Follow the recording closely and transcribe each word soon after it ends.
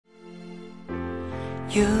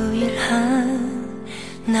유일한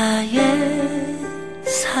나의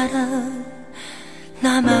사랑,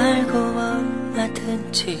 나 말고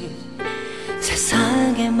얼마든지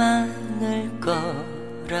세상에 많을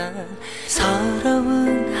거란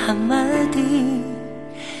서러운 한마디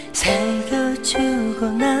새겨주고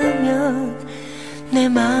나면 내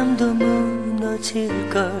맘도 무너질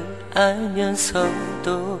걸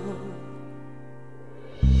알면서도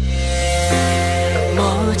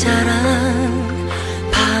모자란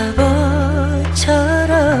바보처럼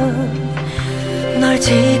널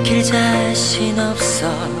지킬 자신 없어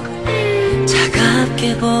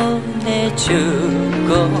차갑게 보내주고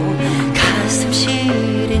가슴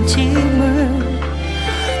시린 짐을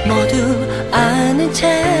모두 아는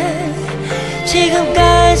채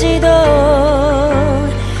지금까지도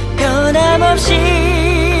변함없이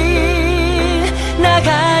나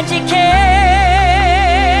간직해.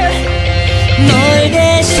 널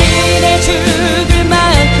대신해 죽을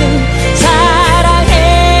만큼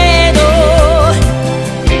사랑해도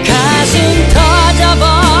가슴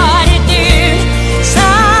터져버릴 듯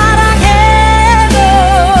사랑해도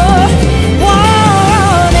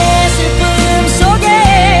내 슬픔 속에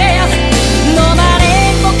너만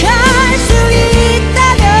행복할 수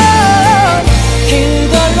있다면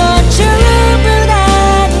그걸로 충분하니까.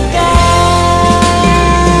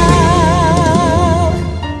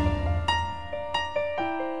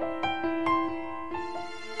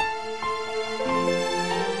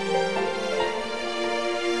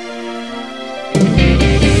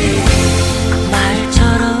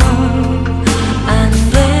 말처럼 안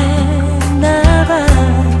되나봐.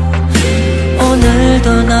 오늘도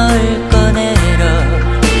널 꺼내러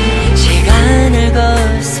시간을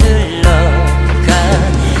거슬러 간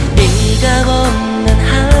네가 없는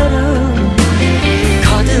하루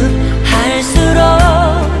거듭할수록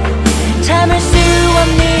참을 수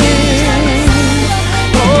없는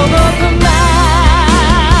보고픈 말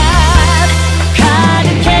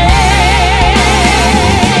가득해.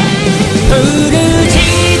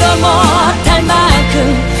 부르지도 못할 만큼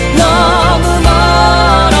너무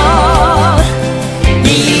멀어.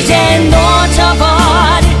 이제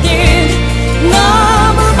놓쳐버릴 듯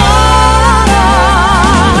너무 멀어.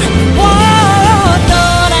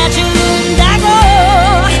 떠나준다고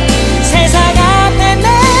세상 앞에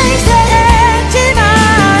맹세했지만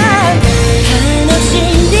한없이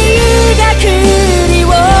네가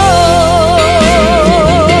그리워.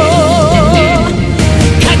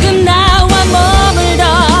 가끔 나와 머물던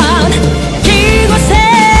그곳에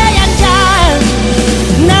앉아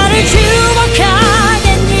나를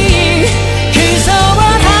주목하겠니. 그 소원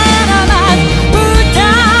하나만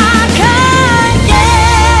부탁할게.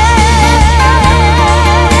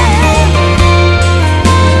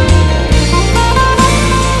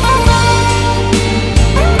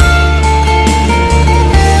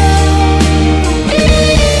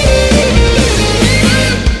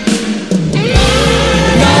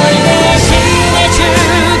 널 대신해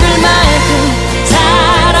죽을 만큼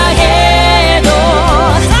사랑해도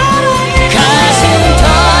가슴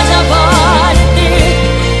터져버릴 듯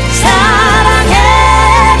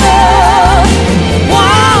사랑해도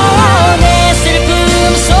내 슬픔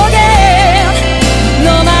속에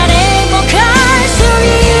너만 행복할 수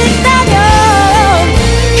있다면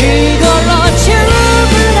그걸로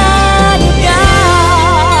충분하니까.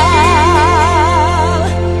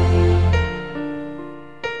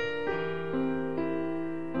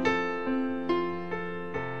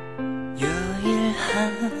 유일한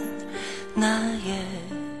나의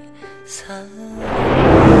사랑.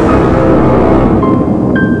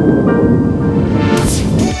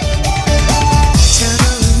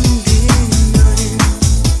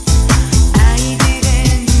 아이들의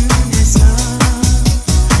눈에서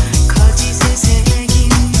거짓에 새긴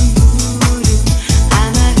물은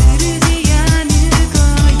아마 흐르지 않을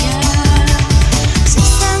거야.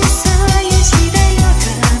 세상 사이에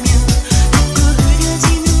시달려가며 자꾸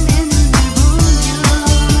흐려지는 내 눈을 보며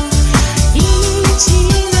이미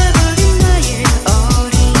지나버린 나의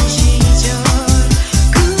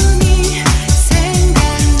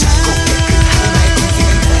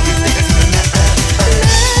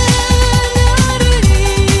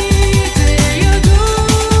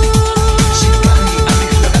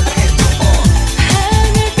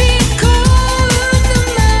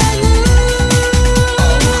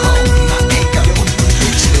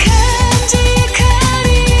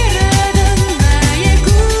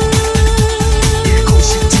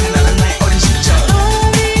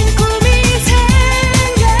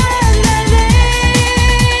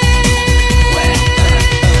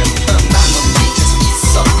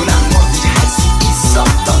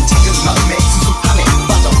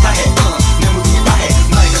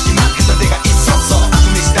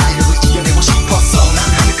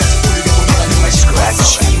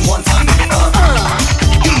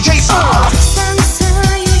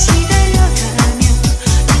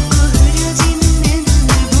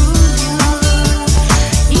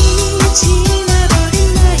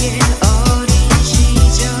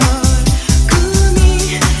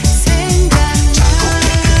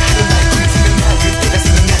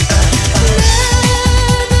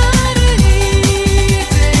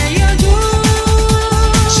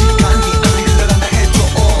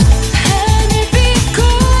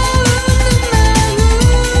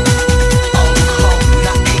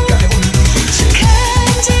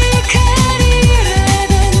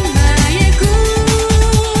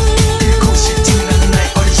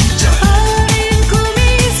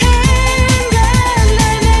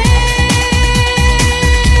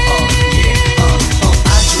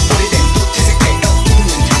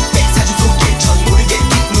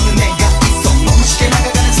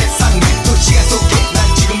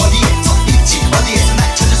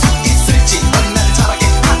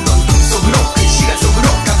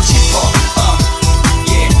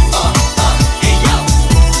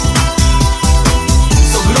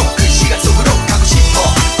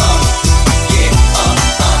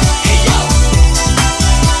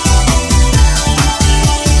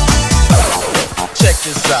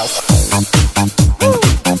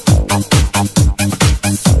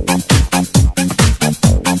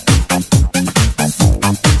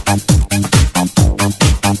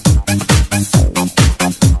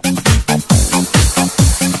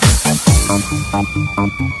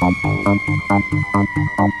Come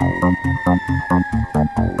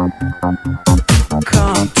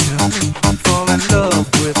to me, fall in love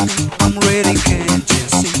with me. I'm ready, can't you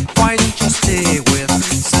see? Why don't you stay with me?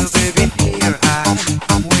 So baby, here I am.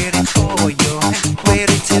 I'm waiting for your hand,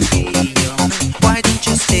 ready to be your man. Why don't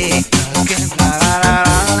you stay again? La la la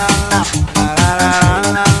la la la la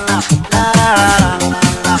la la.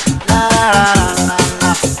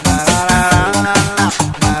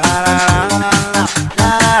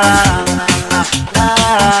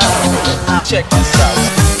 Check this out.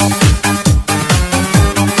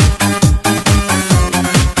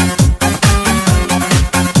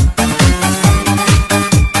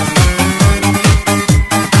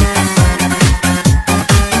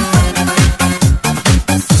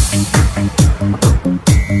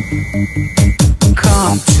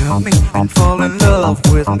 Come to me and fall in love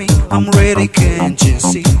with me. I'm ready, can't you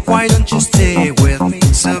see? Why don't you stay with me?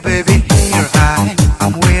 So baby, here I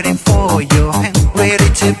am. I'm waiting for your hand, ready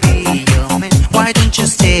to be your man. Why don't you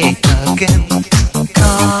stay again?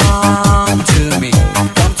 Come to me,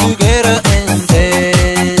 come together and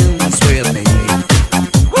dance with me.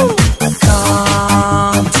 Woo!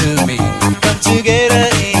 Come to me, come together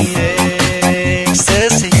in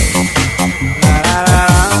ecstasy.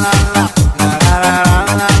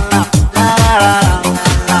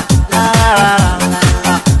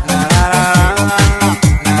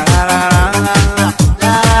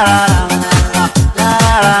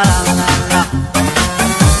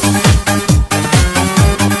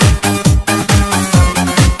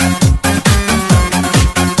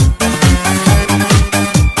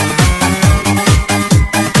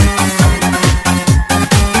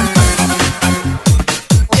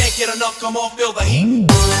 Come on, feel the heat.